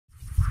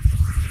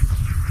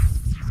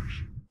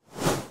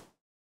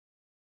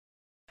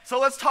so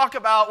let's talk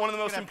about one of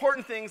the most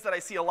important things that I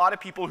see a lot of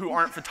people who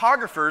aren't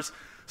photographers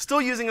still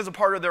using as a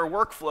part of their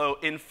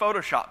workflow in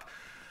Photoshop.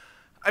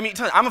 I'm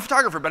a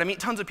photographer, but I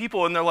meet tons of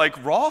people, and they're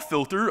like, raw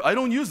filter, I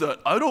don't use that.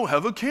 I don't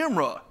have a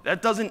camera.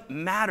 That doesn't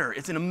matter.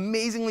 It's an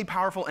amazingly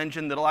powerful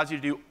engine that allows you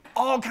to do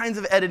all kinds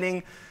of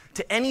editing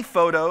to any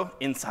photo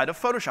inside of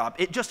Photoshop.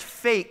 It just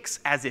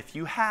fakes as if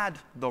you had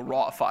the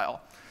raw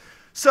file.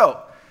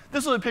 So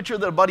this was a picture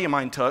that a buddy of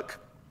mine took,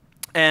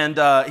 and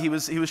he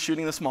was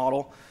shooting this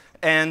model.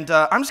 And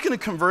I'm just going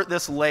to convert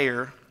this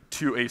layer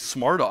to a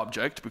smart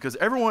object, because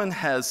everyone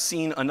has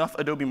seen enough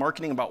Adobe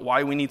marketing about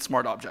why we need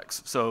smart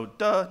objects. So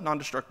duh,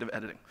 non-destructive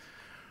editing.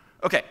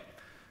 OK,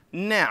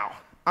 now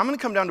I'm going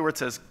to come down to where it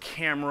says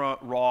camera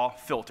raw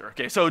filter.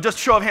 OK, so just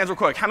show of hands real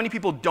quick. How many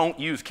people don't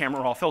use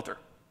camera raw filter?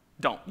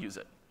 Don't use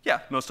it.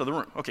 Yeah, most of the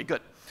room. OK,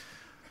 good.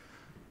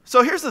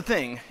 So here's the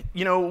thing.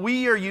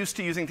 We are used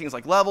to using things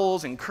like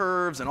levels and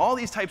curves and all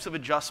these types of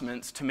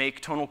adjustments to make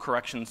tonal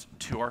corrections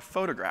to our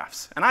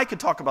photographs. And I could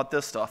talk about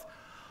this stuff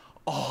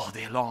all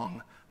day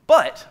long.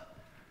 But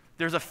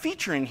there's a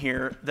feature in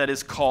here that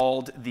is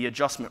called the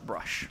adjustment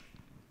brush.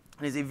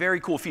 It is a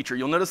very cool feature.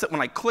 You'll notice that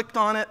when I clicked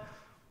on it,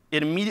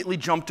 it immediately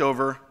jumped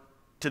over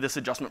to this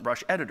adjustment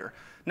brush editor.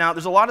 Now,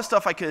 there's a lot of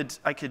stuff I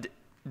could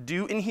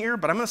do in here,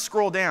 but I'm going to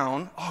scroll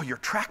down. Oh, your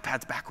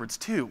trackpad's backwards,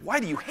 too. Why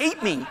do you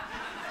hate me?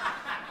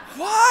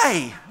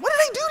 Why? What did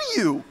I do to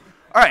you?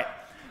 All right.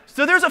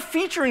 So there's a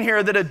feature in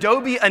here that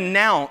Adobe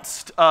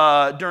announced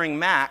during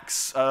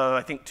Max,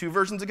 I think 2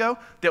 versions ago,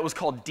 that was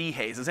called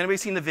Haze. Has anybody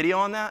seen the video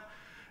on that?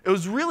 It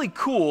was really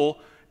cool,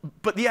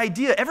 but the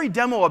idea, every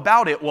demo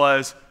about it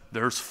was,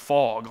 there's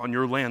fog on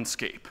your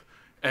landscape.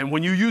 And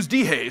when you use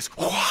Haze,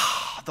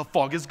 the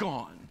fog is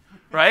gone,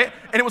 right?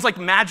 And it was like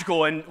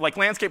magical, and like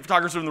landscape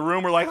photographers in the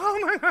room were like, oh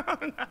my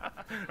God,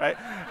 right?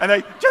 And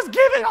they, just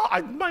give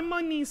it, my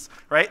monies,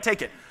 right?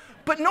 Take it.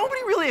 But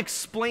nobody really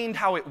explained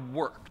how it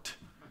worked.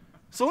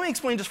 So let me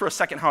explain just for a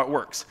second how it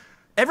works.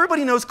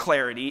 Everybody knows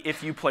clarity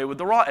if you play with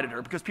the raw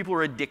editor, because people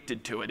are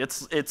addicted to it.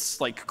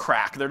 It's like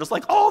crack. They're just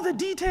like, oh, the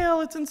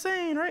detail, it's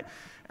insane, right?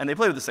 And they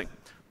play with this thing.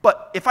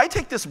 But if I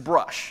take this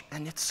brush,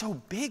 and it's so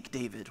big,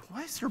 David.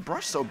 Why is your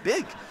brush so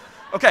big?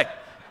 OK.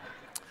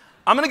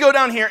 I'm going to go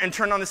down here and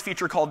turn on this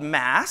feature called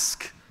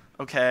mask.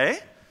 OK.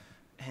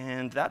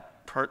 And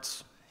that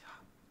part's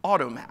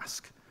auto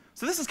mask.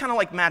 So this is kind of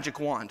like magic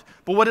wand.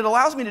 But what it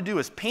allows me to do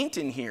is paint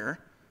in here.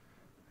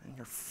 And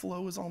your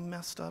flow is all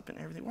messed up and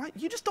everything. Why?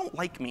 You just don't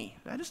like me.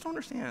 I just don't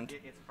understand.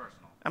 It's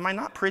personal. Am I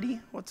not pretty?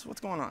 What's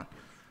going on?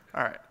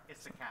 All right.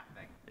 It's the cat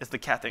thing. It's the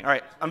cat thing. All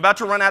right. I'm about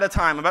to run out of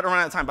time.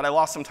 But I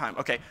lost some time.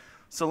 OK.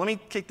 So let me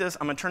kick this.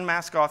 I'm going to turn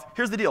mask off.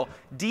 Here's the deal.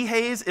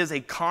 Haze is a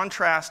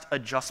contrast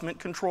adjustment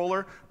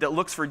controller that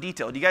looks for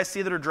detail. Do you guys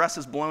see that her dress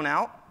is blown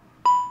out?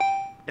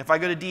 If I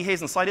go to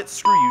Haze and slide it,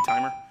 screw you,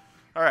 timer.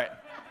 All right.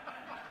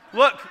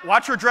 Look,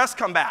 watch her dress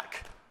come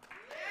back.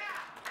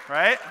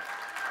 Right?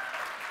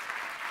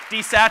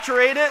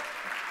 Desaturate it.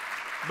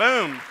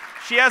 Boom.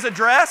 She has a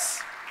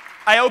dress.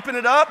 I open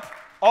it up.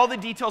 All the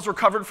details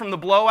recovered from the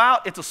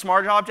blowout. It's a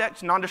smart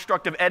object,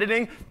 non-destructive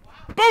editing.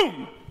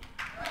 Boom.